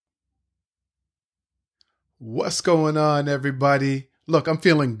What's going on, everybody? Look, I'm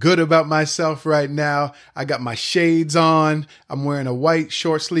feeling good about myself right now. I got my shades on. I'm wearing a white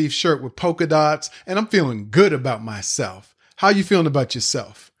short sleeve shirt with polka dots, and I'm feeling good about myself. How you feeling about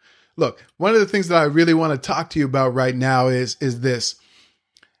yourself? Look, one of the things that I really want to talk to you about right now is this.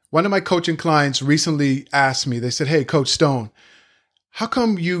 One of my coaching clients recently asked me, they said, "Hey, Coach Stone, how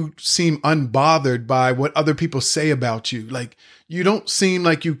come you seem unbothered by what other people say about you? Like, you don't seem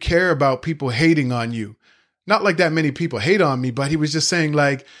like you care about people hating on you." Not like that many people hate on me, but he was just saying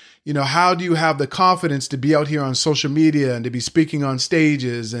like, how do you have the confidence to be out here on social media and to be speaking on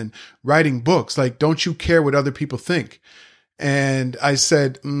stages and writing books? Like, don't you care what other people think? And I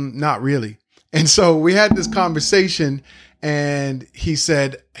said, not really. And so we had this conversation and he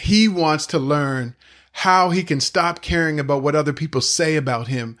said he wants to learn how he can stop caring about what other people say about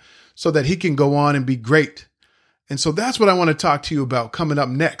him so that he can go on and be great. And so that's what I want to talk to you about coming up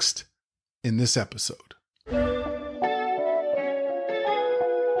next in this episode.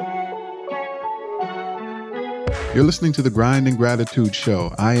 You're listening to the Grind and Gratitude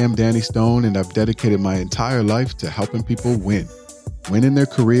Show. I am Danny Stone, and I've dedicated my entire life to helping people win. Win in their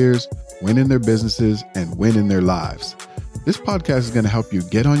careers, win in their businesses, and win in their lives. This podcast is going to help you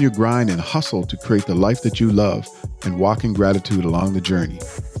get on your grind and hustle to create the life that you love and walk in gratitude along the journey.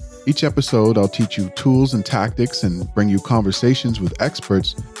 Each episode, I'll teach you tools and tactics and bring you conversations with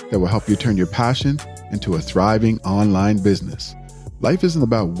experts that will help you turn your passion into a thriving online business. Life isn't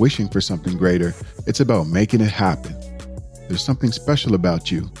about wishing for something greater. It's about making it happen. There's something special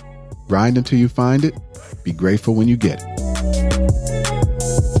about you. Grind until you find it. Be grateful when you get it.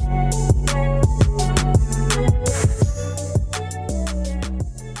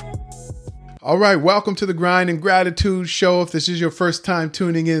 All right, welcome to the Grind and Gratitude Show. If this is your first time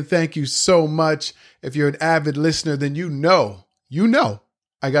tuning in, thank you so much. If you're an avid listener, then you know,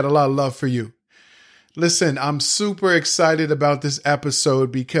 I got a lot of love for you. Listen, I'm super excited about this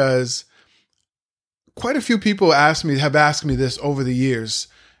episode because quite a few people have asked me this over the years.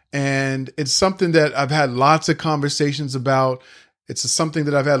 And it's something that I've had lots of conversations about. It's something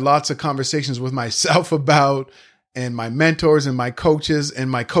that I've had lots of conversations with myself about, and my mentors and my coaches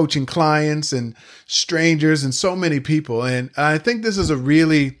and my coaching clients and strangers and so many people. And I think this is a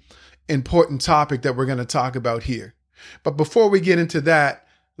really important topic that we're going to talk about here. But before we get into that,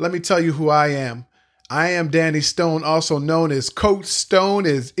 let me tell you who I am. I am Danny Stone, also known as Coach Stone,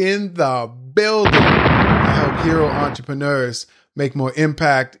 is in the building. I help hero entrepreneurs make more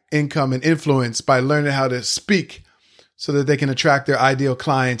impact, income, and influence by learning how to speak so that they can attract their ideal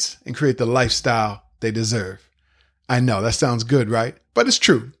clients and create the lifestyle they deserve. I know that sounds good, right? But it's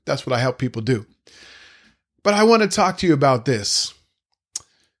true. That's what I help people do. But I want to talk to you about this.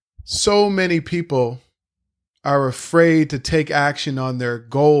 So many people are afraid to take action on their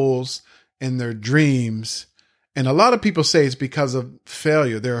goals and their dreams. And a lot of people say it's because of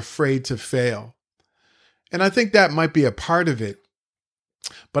failure. They're afraid to fail. And I think that might be a part of it.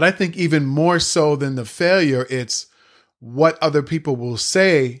 But I think even more so than the failure, it's what other people will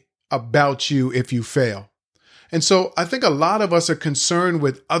say about you if you fail. And so I think a lot of us are concerned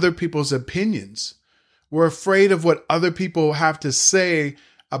with other people's opinions. We're afraid of what other people have to say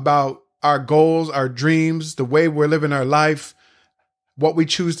about our goals, our dreams, the way we're living our life, what we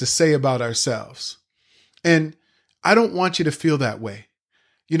choose to say about ourselves. And I don't want you to feel that way.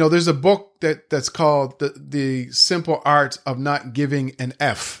 There's a book that's called The Simple Art of Not Giving an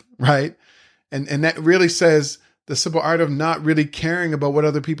F, right? And that really says the simple art of not really caring about what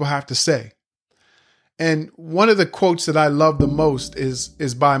other people have to say. And one of the quotes that I love the most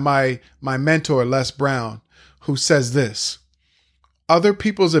is by my mentor, Les Brown, who says this: "Other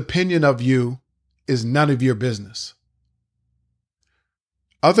people's opinion of you is none of your business."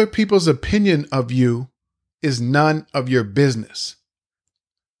 Other people's opinion of you is none of your business.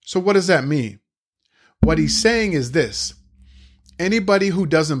 So what does that mean? What he's saying is this: anybody who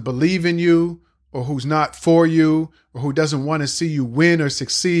doesn't believe in you, or who's not for you, or who doesn't want to see you win or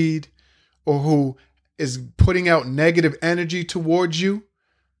succeed, or who is putting out negative energy towards you,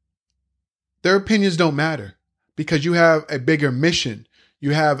 their opinions don't matter because you have a bigger mission.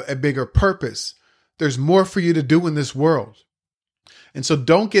 You have a bigger purpose. There's more for you to do in this world. And so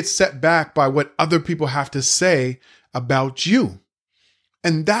don't get set back by what other people have to say about you.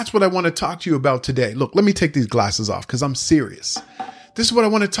 And that's what I want to talk to you about today. Look, let me take these glasses off because I'm serious. This is what I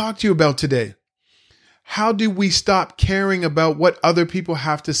want to talk to you about today. How do we stop caring about what other people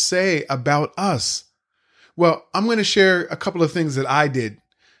have to say about us? Well, I'm going to share a couple of things that I did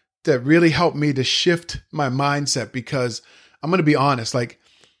that really helped me to shift my mindset, because I'm going to be honest, like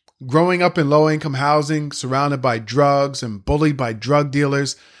growing up in low income housing, surrounded by drugs and bullied by drug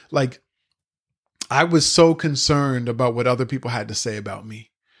dealers, like I was so concerned about what other people had to say about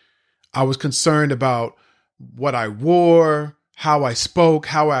me. I was concerned about what I wore, how I spoke,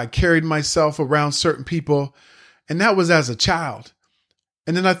 how I carried myself around certain people. And that was as a child.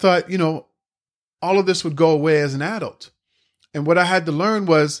 And then I thought, all of this would go away as an adult. And what I had to learn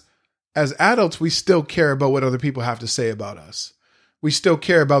was, as adults, we still care about what other people have to say about us. We still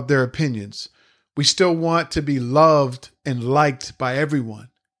care about their opinions. We still want to be loved and liked by everyone.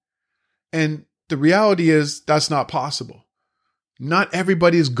 And the reality is that's not possible. Not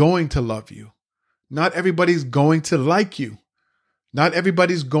everybody is going to love you. Not everybody's going to like you. Not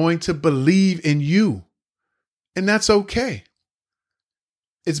everybody's going to believe in you. And that's okay.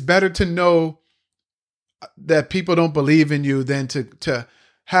 It's better to know that people don't believe in you than to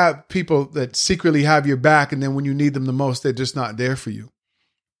have people that secretly have your back, and then when you need them the most, they're just not there for you.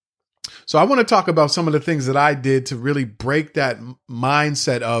 So I want to talk about some of the things that I did to really break that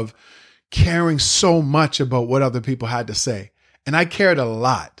mindset of caring so much about what other people had to say. And I cared a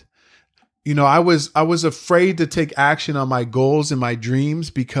lot. I was afraid to take action on my goals and my dreams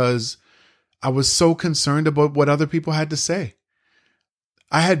because I was so concerned about what other people had to say.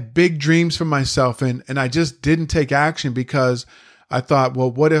 I had big dreams for myself and I just didn't take action because I thought, well,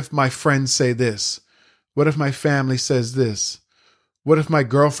 what if my friends say this? What if my family says this? What if my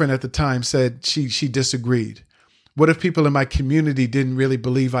girlfriend at the time said she disagreed? What if people in my community didn't really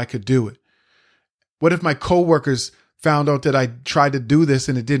believe I could do it? What if my coworkers found out that I tried to do this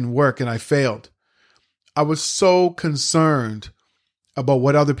and it didn't work and I failed? I was so concerned about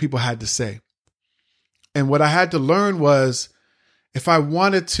what other people had to say. And what I had to learn was, if I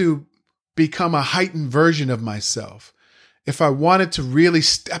wanted to become a heightened version of myself, if I wanted to really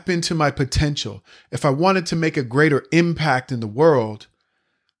step into my potential, if I wanted to make a greater impact in the world,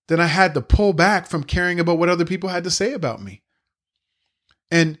 then I had to pull back from caring about what other people had to say about me.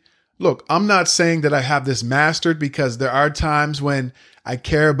 And look, I'm not saying that I have this mastered, because there are times when I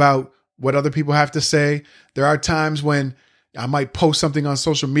care about what other people have to say. There are times when I might post something on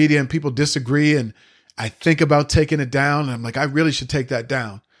social media and people disagree, and I think about taking it down. And I'm like, I really should take that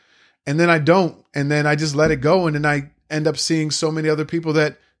down. And then I don't. And then I just let it go. And then I end up seeing so many other people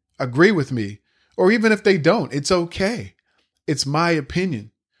that agree with me. Or even if they don't, it's okay. It's my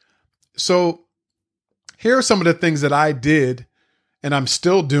opinion. So here are some of the things that I did and I'm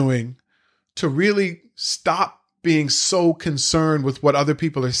still doing to really stop being so concerned with what other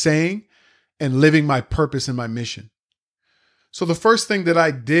people are saying and living my purpose and my mission. So the first thing that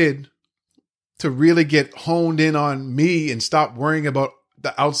I did to really get honed in on me and stop worrying about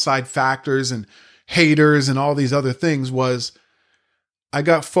the outside factors and haters and all these other things was, I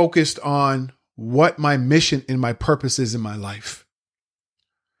got focused on what my mission and my purpose is in my life.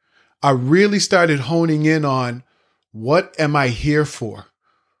 I really started honing in on, what am I here for?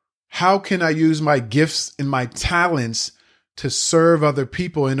 How can I use my gifts and my talents to serve other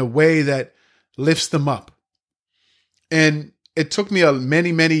people in a way that lifts them up? And it took me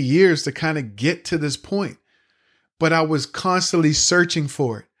many, many years to kind of get to this point, but I was constantly searching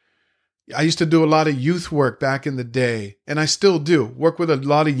for it. I used to do a lot of youth work back in the day, and I still do. Work with a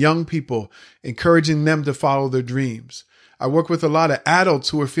lot of young people, encouraging them to follow their dreams. I work with a lot of adults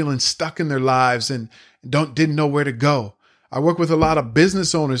who are feeling stuck in their lives and didn't know where to go. I work with a lot of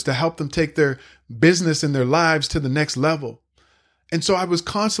business owners to help them take their business and their lives to the next level. And so I was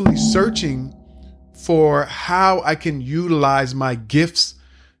constantly searching for how I can utilize my gifts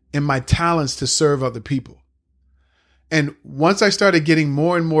and my talents to serve other people. And once I started getting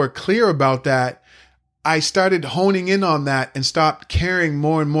more and more clear about that, I started honing in on that and stopped caring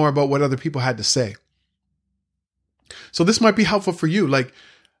more and more about what other people had to say. So this might be helpful for you. Like,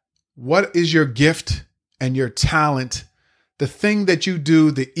 what is your gift and your talent? The thing that you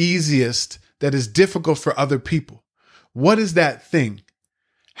do the easiest that is difficult for other people. What is that thing?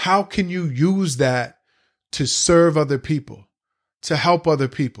 How can you use that to serve other people, to help other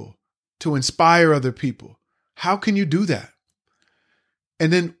people, to inspire other people? How can you do that?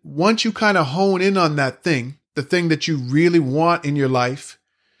 And then once you kind of hone in on that thing, the thing that you really want in your life,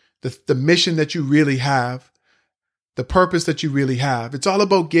 the mission that you really have, the purpose that you really have, it's all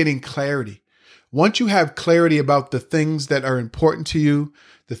about getting clarity. Once you have clarity about the things that are important to you,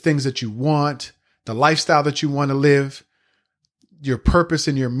 the things that you want, the lifestyle that you want to live, your purpose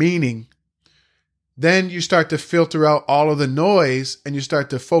and your meaning, then you start to filter out all of the noise and you start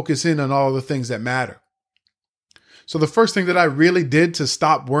to focus in on all the things that matter. So the first thing that I really did to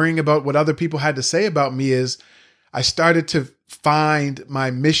stop worrying about what other people had to say about me is I started to find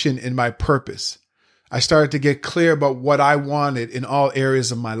my mission and my purpose. I started to get clear about what I wanted in all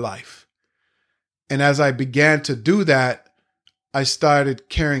areas of my life. And as I began to do that, I started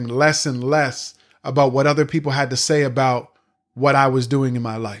caring less and less about what other people had to say about what I was doing in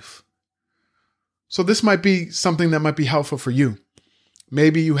my life. So this might be something that might be helpful for you.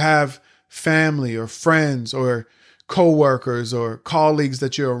 Maybe you have family or friends or coworkers or colleagues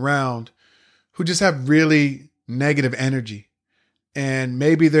that you're around who just have really negative energy. And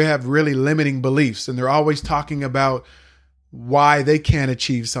maybe they have really limiting beliefs and they're always talking about why they can't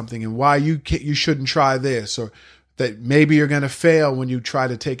achieve something and why you shouldn't try this, or that maybe you're going to fail when you try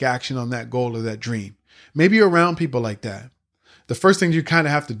to take action on that goal or that dream. Maybe you're around people like that. The first thing you kind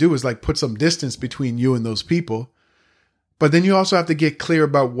of have to do is like put some distance between you and those people. But then you also have to get clear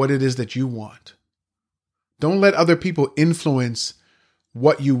about what it is that you want. Don't let other people influence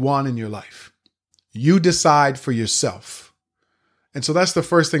what you want in your life. You decide for yourself. And so that's the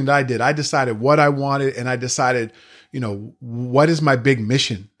first thing that I did. I decided what I wanted, and I decided, what is my big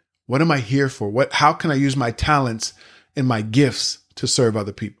mission? What am I here for? How can I use my talents and my gifts to serve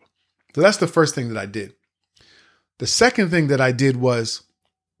other people? So that's the first thing that I did. The second thing that I did was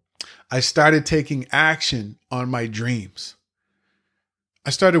I started taking action on my dreams. I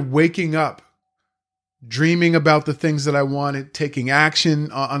started waking up, dreaming about the things that I wanted, taking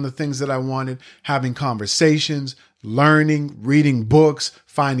action on the things that I wanted, having conversations, learning, reading books,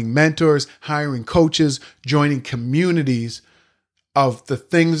 finding mentors, hiring coaches, joining communities of the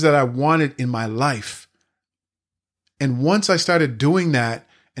things that I wanted in my life. And once I started doing that,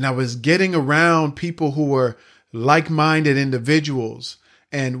 and I was getting around people who were like-minded individuals,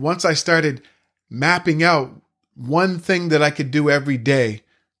 and once I started mapping out one thing that I could do every day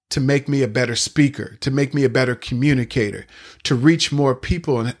to make me a better speaker, to make me a better communicator, to reach more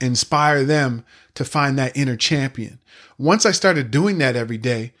people and inspire them to find that inner champion. Once I started doing that every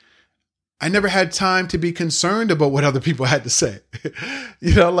day, I never had time to be concerned about what other people had to say.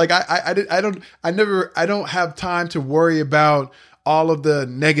 I don't have time to worry about all of the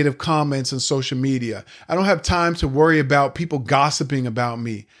negative comments on social media. I don't have time to worry about people gossiping about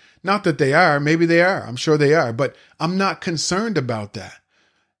me. Not that they are, maybe they are, I'm sure they are, but I'm not concerned about that.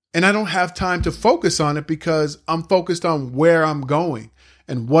 And I don't have time to focus on it because I'm focused on where I'm going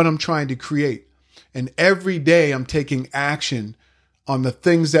and what I'm trying to create. And every day I'm taking action on the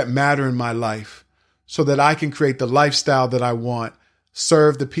things that matter in my life so that I can create the lifestyle that I want,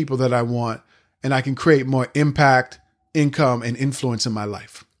 serve the people that I want, and I can create more impact, income, and influence in my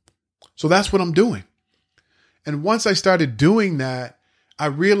life. So that's what I'm doing. And once I started doing that, I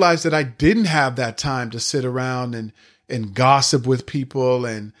realized that I didn't have that time to sit around and gossip with people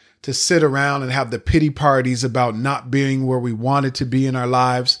and to sit around and have the pity parties about not being where we wanted to be in our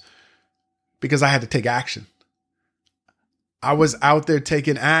lives, because I had to take action. I was out there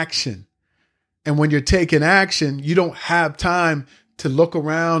taking action. And when you're taking action, you don't have time to look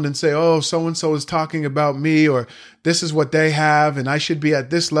around and say, oh, so-and-so is talking about me, or this is what they have, and I should be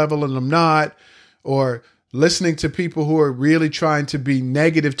at this level and I'm not, or listening to people who are really trying to be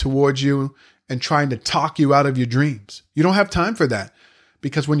negative towards you and trying to talk you out of your dreams. You don't have time for that,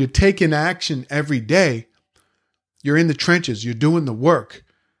 because when you're taking action every day, you're in the trenches, you're doing the work.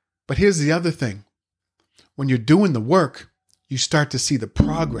 But here's the other thing. When you're doing the work, you start to see the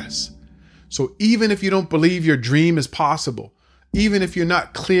progress. So even if you don't believe your dream is possible, even if you're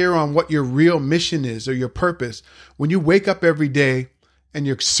not clear on what your real mission is or your purpose, when you wake up every day and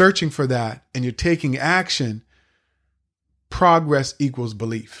you're searching for that and you're taking action, progress equals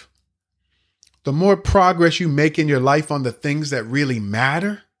belief. The more progress you make in your life on the things that really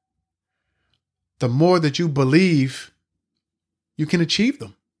matter, the more that you believe you can achieve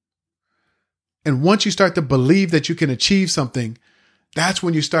them. And once you start to believe that you can achieve something, that's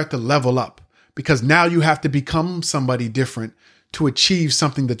when you start to level up, because now you have to become somebody different to achieve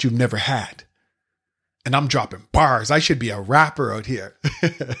something that you've never had. And I'm dropping bars. I should be a rapper out here.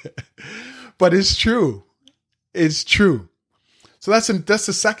 But it's true. It's true. So that's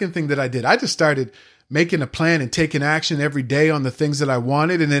the second thing that I did. I just started making a plan and taking action every day on the things that I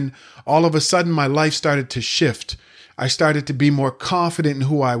wanted. And then all of a sudden, my life started to shift. I started to be more confident in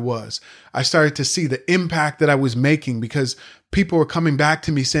who I was. I started to see the impact that I was making, because people were coming back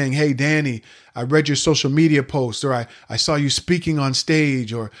to me saying, hey, Danny, I read your social media post, or I saw you speaking on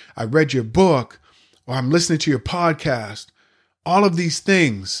stage, or I read your book, or I'm listening to your podcast, all of these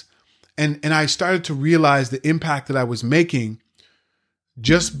things. And I started to realize the impact that I was making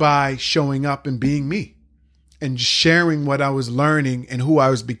just by showing up and being me and sharing what I was learning and who I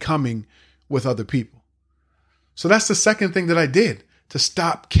was becoming with other people. So that's the second thing that I did, to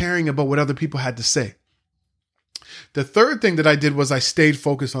stop caring about what other people had to say. The third thing that I did was I stayed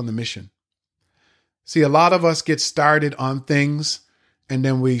focused on the mission. See, a lot of us get started on things and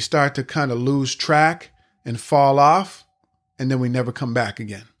then we start to kind of lose track and fall off, and then we never come back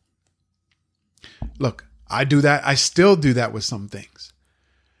again. Look, I do that. I still do that with some things.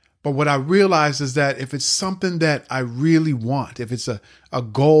 But what I realize is that if it's something that I really want, if it's a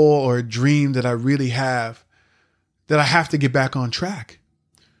goal or a dream that I really have, that I have to get back on track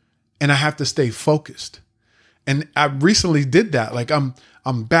and I have to stay focused. And I recently did that. Like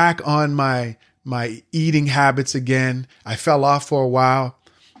I'm back on my eating habits again. I fell off for a while,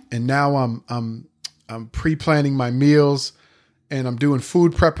 and now I'm pre-planning my meals, and I'm doing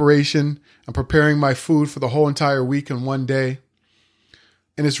food preparation. I'm preparing my food for the whole entire week in one day.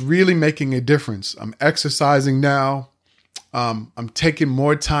 And it's really making a difference. I'm exercising now. I'm taking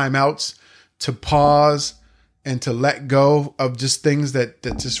more time outs to pause and to let go of just things that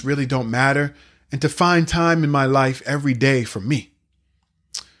just really don't matter, and to find time in my life every day for me.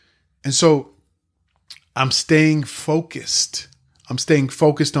 And so I'm staying focused. I'm staying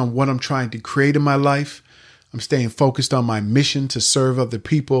focused on what I'm trying to create in my life. I'm staying focused on my mission to serve other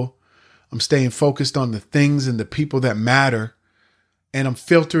people. I'm staying focused on the things and the people that matter. And I'm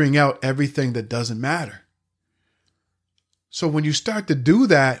filtering out everything that doesn't matter. So when you start to do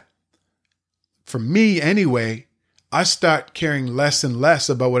that, for me anyway, I start caring less and less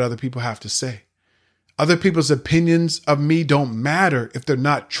about what other people have to say. Other people's opinions of me don't matter if they're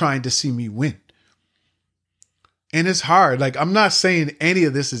not trying to see me win. And it's hard. Like, I'm not saying any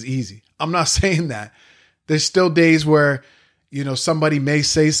of this is easy. I'm not saying that. There's still days where, somebody may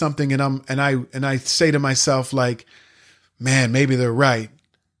say something and I say to myself, like, man, maybe they're right.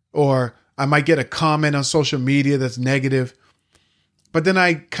 Or I might get a comment on social media that's negative. But then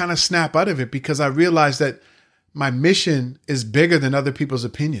I kind of snap out of it because I realize that my mission is bigger than other people's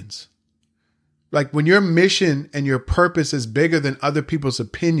opinions. Like, when your mission and your purpose is bigger than other people's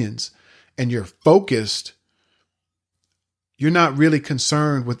opinions and you're focused, you're not really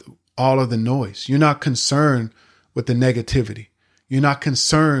concerned with all of the noise. You're not concerned with the negativity. You're not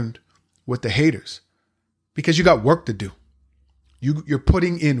concerned with the haters because you got work to do. You're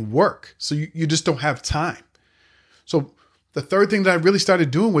putting in work, so you just don't have time. So the third thing that I really started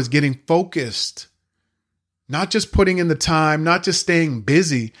doing was getting focused. Not just putting in the time, not just staying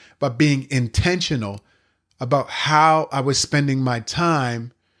busy, but being intentional about how I was spending my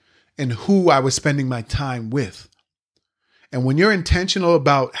time and who I was spending my time with. And when you're intentional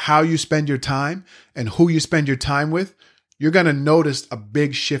about how you spend your time and who you spend your time with, you're going to notice a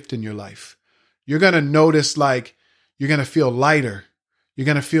big shift in your life. You're going to notice, like, you're going to feel lighter. You're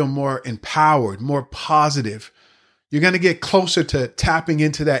going to feel more empowered, more positive. You're going to get closer to tapping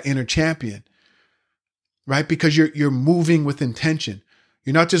into that inner champion. Right? Because you're moving with intention.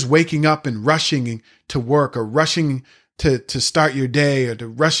 You're not just waking up and rushing to work or rushing to start your day or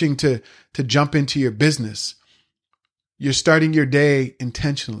rushing to jump into your business. You're starting your day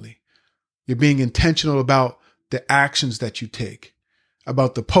intentionally. You're being intentional about the actions that you take,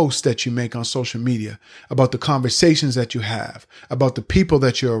 about the posts that you make on social media, about the conversations that you have, about the people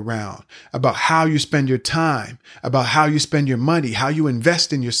that you're around, about how you spend your time, about how you spend your money, how you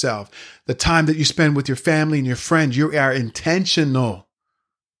invest in yourself, the time that you spend with your family and your friends. You are intentional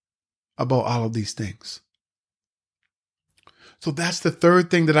about all of these things. So that's the third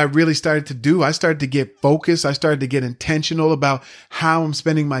thing that I really started to do. I started to get focused. I started to get intentional about how I'm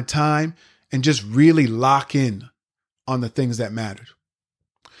spending my time and just really lock in on the things that mattered.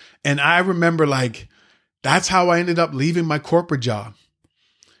 And I remember, like, that's how I ended up leaving my corporate job.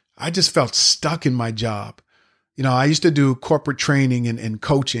 I just felt stuck in my job. I used to do corporate training and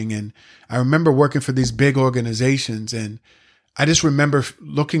coaching, and I remember working for these big organizations, and I just remember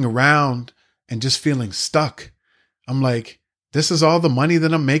looking around and just feeling stuck. I'm like, this is all the money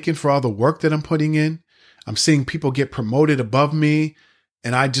that I'm making for all the work that I'm putting in. I'm seeing people get promoted above me,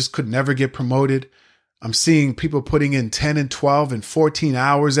 and I just could never get promoted. I'm seeing people putting in 10 and 12 and 14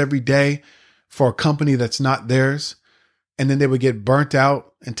 hours every day for a company that's not theirs. And then they would get burnt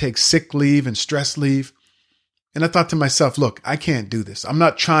out and take sick leave and stress leave. And I thought to myself, look, I can't do this. I'm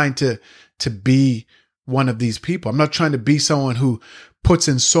not trying to be one of these people. I'm not trying to be someone who puts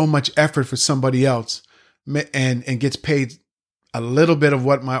in so much effort for somebody else and gets paid a little bit of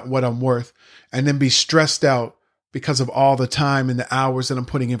what I'm worth, and then be stressed out because of all the time and the hours that I'm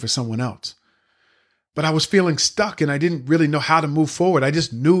putting in for someone else. But I was feeling stuck and I didn't really know how to move forward. I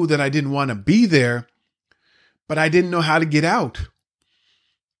just knew that I didn't want to be there, but I didn't know how to get out.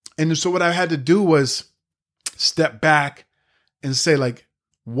 And so what I had to do was step back and say, like,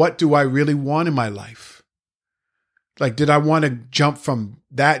 what do I really want in my life? Like, did I want to jump from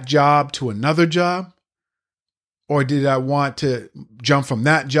that job to another job? Or did I want to jump from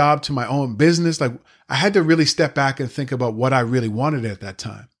that job to my own business? Like, I had to really step back and think about what I really wanted at that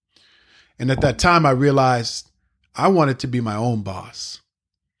time. And at that time, I realized I wanted to be my own boss.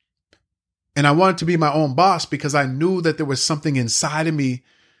 And I wanted to be my own boss because I knew that there was something inside of me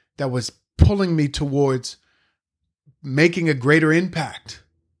that was pulling me towards making a greater impact.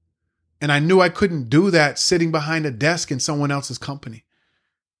 And I knew I couldn't do that sitting behind a desk in someone else's company.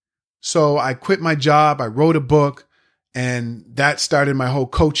 So I quit my job. I wrote a book, and that started my whole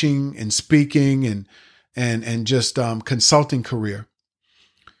coaching and speaking and just consulting career.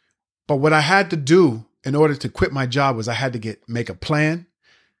 But what I had to do in order to quit my job was I had to make a plan.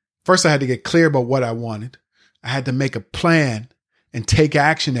 First, I had to get clear about what I wanted. I had to make a plan and take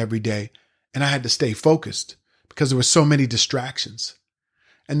action every day. And I had to stay focused because there were so many distractions.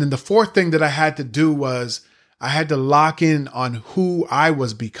 And then the fourth thing that I had to do was I had to lock in on who I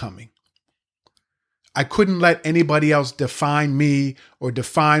was becoming. I couldn't let anybody else define me or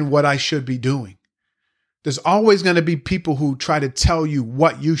define what I should be doing. There's always going to be people who try to tell you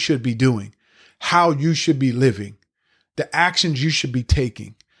what you should be doing, how you should be living, the actions you should be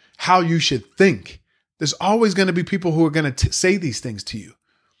taking, how you should think. There's always going to be people who are going to say these things to you.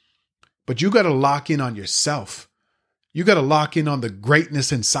 But you got to lock in on yourself. You got to lock in on the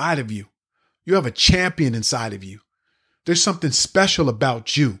greatness inside of you. You have a champion inside of you. There's something special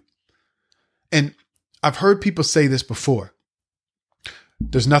about you. And I've heard people say this before.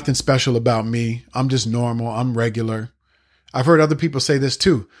 There's nothing special about me. I'm just normal. I'm regular. I've heard other people say this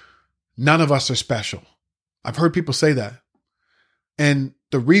too. None of us are special. I've heard people say that. And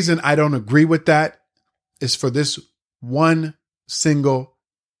the reason I don't agree with that is for this one single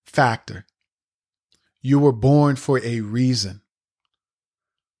factor. You were born for a reason.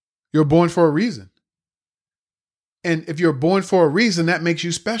 You're born for a reason. And if you're born for a reason, that makes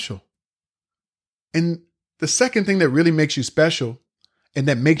you special. And the second thing that really makes you special and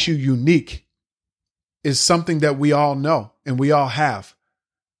that makes you unique is something that we all know and we all have,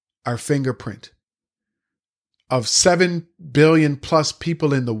 our fingerprint. Of 7 billion plus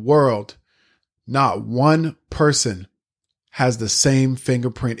people in the world, not one person has the same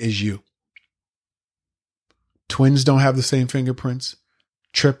fingerprint as you. Twins don't have the same fingerprints.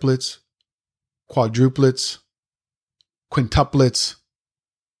 Triplets, quadruplets, quintuplets.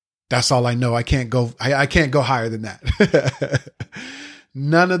 That's all I know. I can't go higher than that.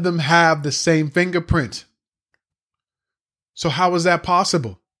 None of them have the same fingerprint. So how is that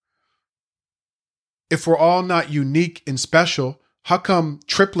possible? If we're all not unique and special, how come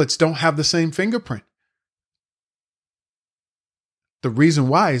triplets don't have the same fingerprint? The reason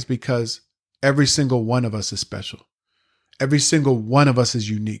why is because every single one of us is special. Every single one of us is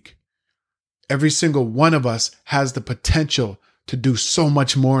unique. Every single one of us has the potential to do so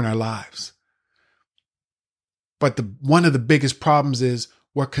much more in our lives. But one of the biggest problems is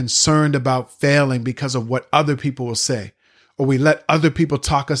we're concerned about failing because of what other people will say, or we let other people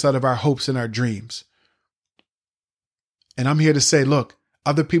talk us out of our hopes and our dreams. And I'm here to say, look,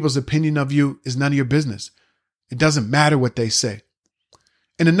 other people's opinion of you is none of your business. It doesn't matter what they say.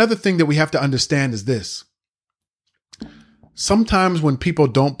 And another thing that we have to understand is this. Sometimes when people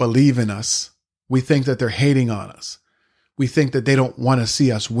don't believe in us, we think that they're hating on us. We think that they don't want to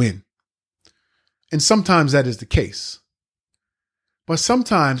see us win. And sometimes that is the case. But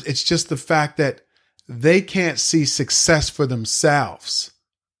sometimes it's just the fact that they can't see success for themselves.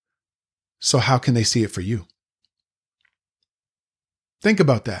 So how can they see it for you? Think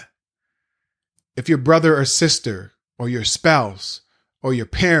about that. If your brother or sister or your spouse or your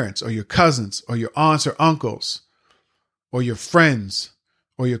parents or your cousins or your aunts or uncles or your friends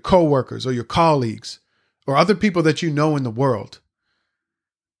or your coworkers or your colleagues or other people that you know in the world,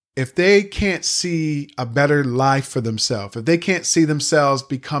 if they can't see a better life for themselves, if they can't see themselves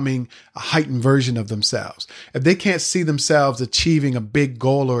becoming a heightened version of themselves, if they can't see themselves achieving a big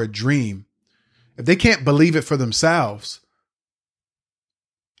goal or a dream, if they can't believe it for themselves,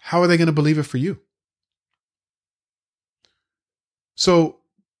 how are they going to believe it for you? So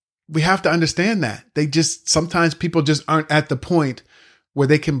we have to understand that sometimes people just aren't at the point where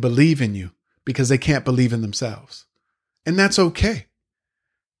they can believe in you because they can't believe in themselves. And that's okay.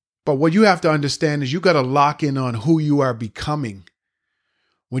 But what you have to understand is you got to lock in on who you are becoming.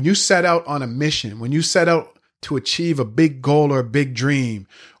 When you set out on a mission, when you set out to achieve a big goal or a big dream,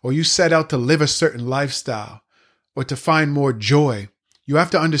 or you set out to live a certain lifestyle or to find more joy, you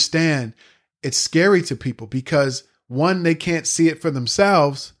have to understand it's scary to people because one, they can't see it for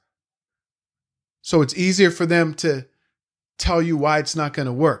themselves. So it's easier for them to tell you why it's not going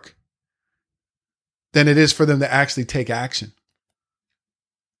to work than it is for them to actually take action.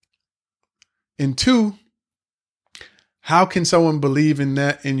 And two, how can someone believe in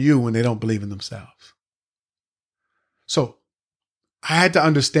you when they don't believe in themselves? So I had to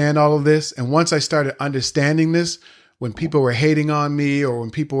understand all of this. And once I started understanding this, when people were hating on me or when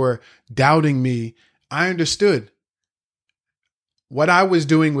people were doubting me, I understood what I was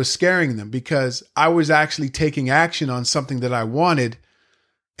doing was scaring them because I was actually taking action on something that I wanted,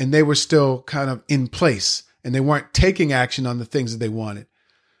 and they were still kind of in place and they weren't taking action on the things that they wanted.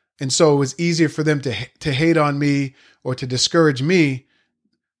 And so it was easier for them to hate on me or to discourage me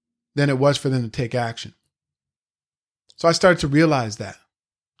than it was for them to take action. So I started to realize that.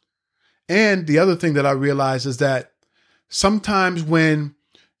 And the other thing that I realized is that sometimes when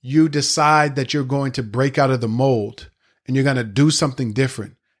you decide that you're going to break out of the mold and you're going to do something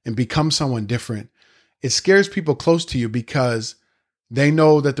different and become someone different, it scares people close to you because they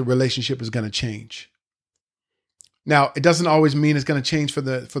know that the relationship is going to change. Now, it doesn't always mean it's going to change for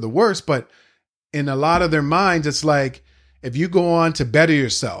the worse, but in a lot of their minds, it's like if you go on to better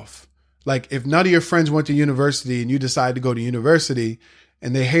yourself, like if none of your friends went to university and you decide to go to university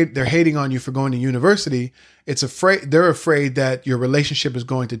and they're hating on you for going to university, they're afraid that your relationship is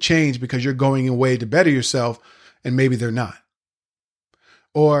going to change because you're going away to better yourself, and maybe they're not.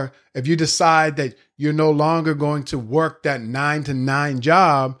 Or if you decide that you're no longer going to work that 9 to 9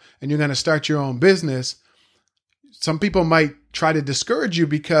 job and you're going to start your own business, some people might try to discourage you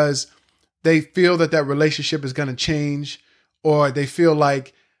because they feel that relationship is going to change, or they feel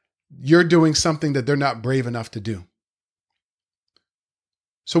like you're doing something that they're not brave enough to do.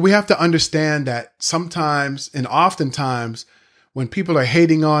 So we have to understand that sometimes and oftentimes when people are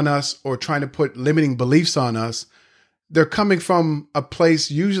hating on us or trying to put limiting beliefs on us, they're coming from a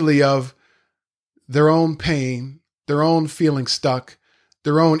place usually of their own pain, their own feeling stuck,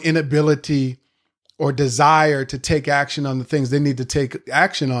 their own inability or desire to take action on the things they need to take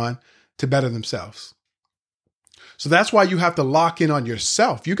action on to better themselves. So that's why you have to lock in on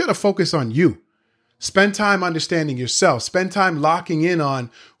yourself. You got to focus on you. Spend time understanding yourself. Spend time locking in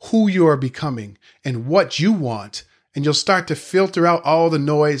on who you are becoming and what you want. And you'll start to filter out all the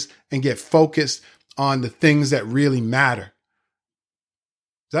noise and get focused on the things that really matter.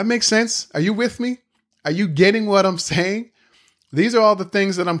 Does that make sense? Are you with me? Are you getting what I'm saying? These are all the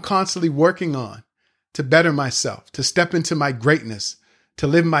things that I'm constantly working on to better myself, to step into my greatness, to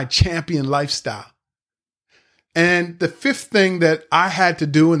live my champion lifestyle. And the fifth thing that I had to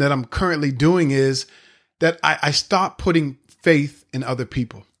do and that I'm currently doing is that I stopped putting faith in other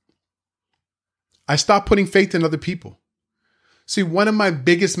people. I stopped putting faith in other people. See, one of my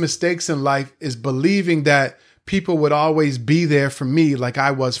biggest mistakes in life is believing that people would always be there for me like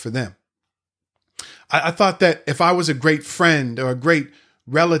I was for them. I thought that if I was a great friend or a great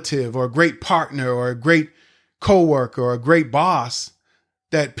relative or a great partner or a great coworker or a great boss,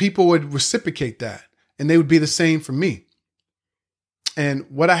 that people would reciprocate that and they would be the same for me. And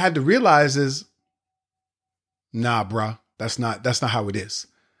what I had to realize is, nah, bruh, that's not how it is.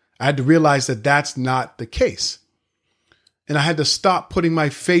 I had to realize that that's not the case. And I had to stop putting my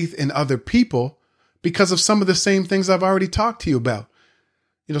faith in other people because of some of the same things I've already talked to you about.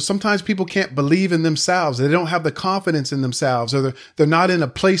 You know, sometimes people can't believe in themselves. They don't have the confidence in themselves, or they're not in a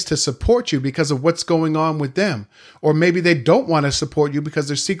place to support you because of what's going on with them. Or maybe they don't want to support you because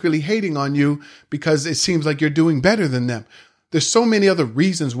they're secretly hating on you because it seems like you're doing better than them. There's so many other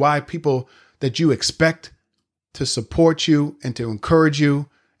reasons why people that you expect to support you and to encourage you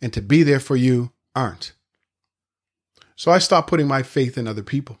and to be there for you aren't. So I stopped putting my faith in other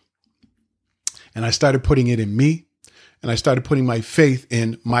people. And I started putting it in me. And I started putting my faith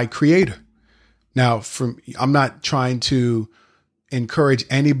in my Creator. Now, I'm not trying to encourage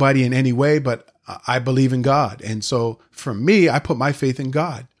anybody in any way, but I believe in God. And so for me, I put my faith in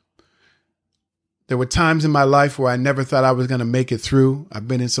God. There were times in my life where I never thought I was going to make it through. I've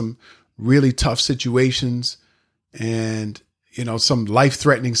been in some really tough situations and, some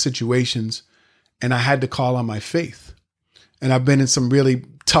life-threatening situations. And I had to call on my faith. And I've been in some really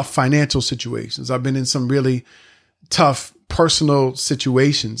tough financial situations. I've been in some really tough personal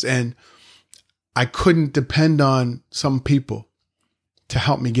situations, and I couldn't depend on some people to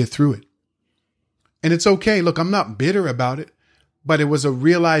help me get through it. And it's okay. Look, I'm not bitter about it, but it was a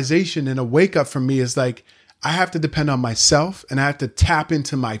realization and a wake up for me. Is like, I have to depend on myself, and I have to tap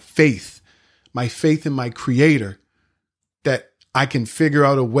into my faith in my Creator, that I can figure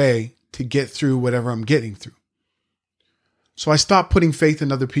out a way to get through whatever I'm getting through. So I stopped putting faith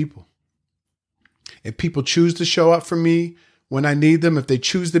in other people. If people choose to show up for me when I need them, if they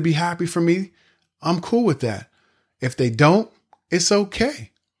choose to be happy for me, I'm cool with that. If they don't, it's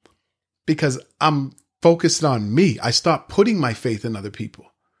okay. Because I'm focused on me. I stopped putting my faith in other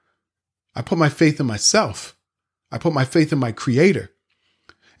people. I put my faith in myself. I put my faith in my Creator.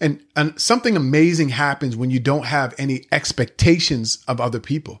 And something amazing happens when you don't have any expectations of other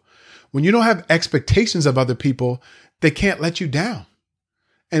people. When you don't have expectations of other people, they can't let you down.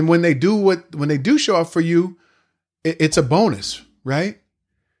 And when they do show up for you, it's a bonus, right?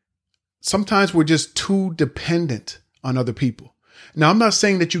 Sometimes we're just too dependent on other people. Now, I'm not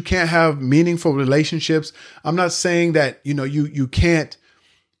saying that you can't have meaningful relationships. I'm not saying that, you can't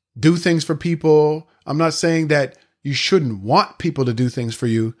do things for people. I'm not saying that you shouldn't want people to do things for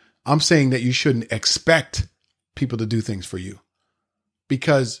you. I'm saying that you shouldn't expect people to do things for you,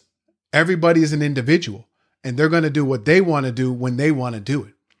 because everybody is an individual and they're going to do what they want to do when they want to do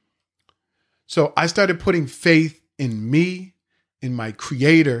it. So I started putting faith in me, in my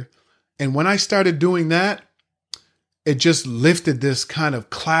creator. And when I started doing that, it just lifted this kind of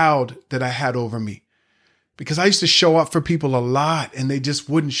cloud that I had over me, because I used to show up for people a lot and they just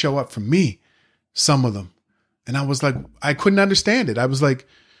wouldn't show up for me, some of them. And I was like, I couldn't understand it. I was like,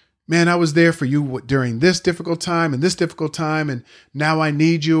 man, I was there for you during this difficult time and this difficult time, and now I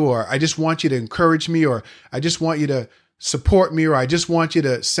need you, or I just want you to encourage me, or I just want you to support me, or I just want you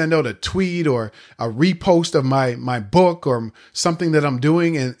to send out a tweet or a repost of my book or something that I'm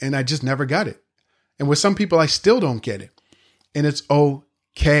doing, and I just never got it. And with some people, I still don't get it. And it's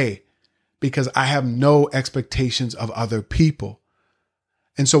okay, because I have no expectations of other people.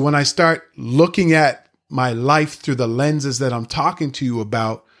 And so when I start looking at my life through the lenses that I'm talking to you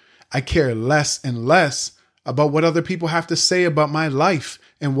about, I care less and less about what other people have to say about my life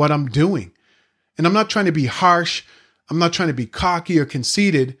and what I'm doing. And I'm not trying to be harsh. I'm not trying to be cocky or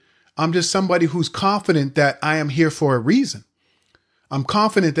conceited. I'm just somebody who's confident that I am here for a reason. I'm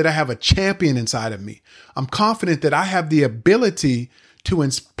confident that I have a champion inside of me. I'm confident that I have the ability to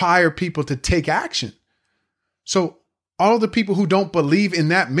inspire people to take action. So all of the people who don't believe in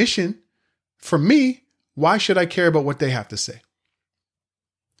that mission, for me, why should I care about what they have to say?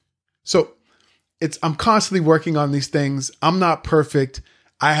 So I'm constantly working on these things. I'm not perfect.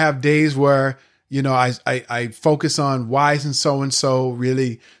 I have days where, I focus on why isn't so-and-so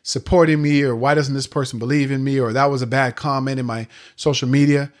really supporting me, or why doesn't this person believe in me, or that was a bad comment in my social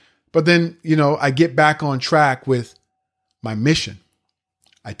media. But then, I get back on track with my mission.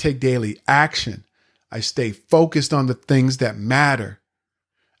 I take daily action. I stay focused on the things that matter.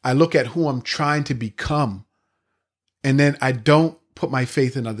 I look at who I'm trying to become. And then I don't put my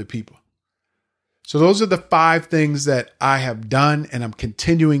faith in other people. So those are the 5 things that I have done and I'm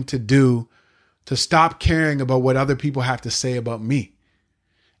continuing to do to stop caring about what other people have to say about me.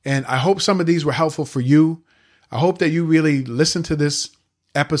 And I hope some of these were helpful for you. I hope that you really listen to this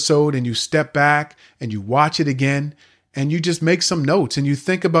episode and you step back and you watch it again and you just make some notes and you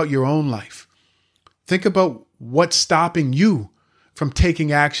think about your own life. Think about what's stopping you from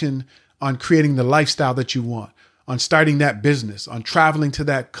taking action on creating the lifestyle that you want, on starting that business, on traveling to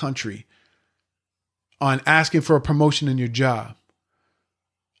that country, on asking for a promotion in your job,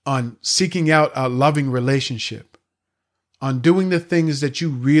 on seeking out a loving relationship, on doing the things that you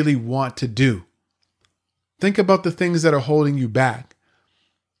really want to do. Think about the things that are holding you back.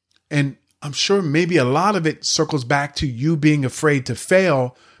 And I'm sure maybe a lot of it circles back to you being afraid to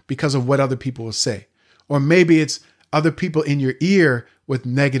fail because of what other people will say. Or maybe it's other people in your ear with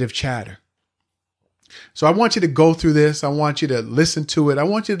negative chatter. So I want you to go through this. I want you to listen to it. I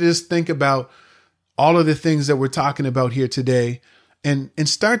want you to just think about all of the things that we're talking about here today and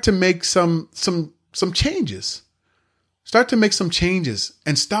start to make some changes. Start to make some changes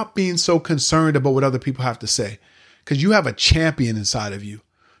and stop being so concerned about what other people have to say, because you have a champion inside of you.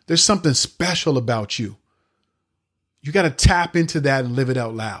 There's something special about you. You got to tap into that and live it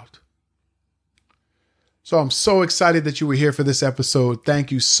out loud. So I'm so excited that you were here for this episode.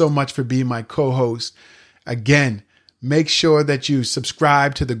 Thank you so much for being my co-host. Again, make sure that you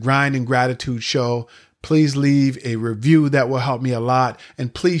subscribe to the Grind and Gratitude Show. Please leave a review. That will help me a lot.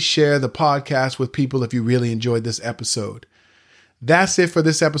 And please share the podcast with people if you really enjoyed this episode. That's it for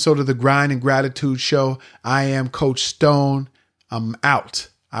this episode of the Grind and Gratitude Show. I am Coach Stone. I'm out.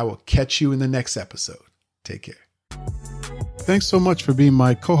 I will catch you in the next episode. Take care. Thanks so much for being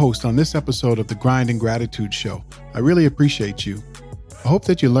my co-host on this episode of the Grind and Gratitude Show. I really appreciate you. I hope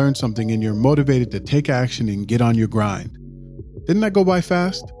that you learned something and you're motivated to take action and get on your grind. Didn't that go by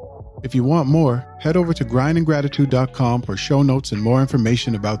fast? If you want more, head over to grindandgratitude.com for show notes and more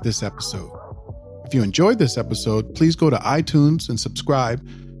information about this episode. If you enjoyed this episode, please go to iTunes and subscribe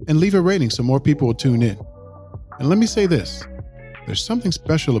and leave a rating so more people will tune in. And let me say this, there's something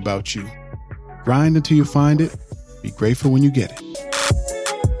special about you. Grind until you find it. Be grateful when you get it.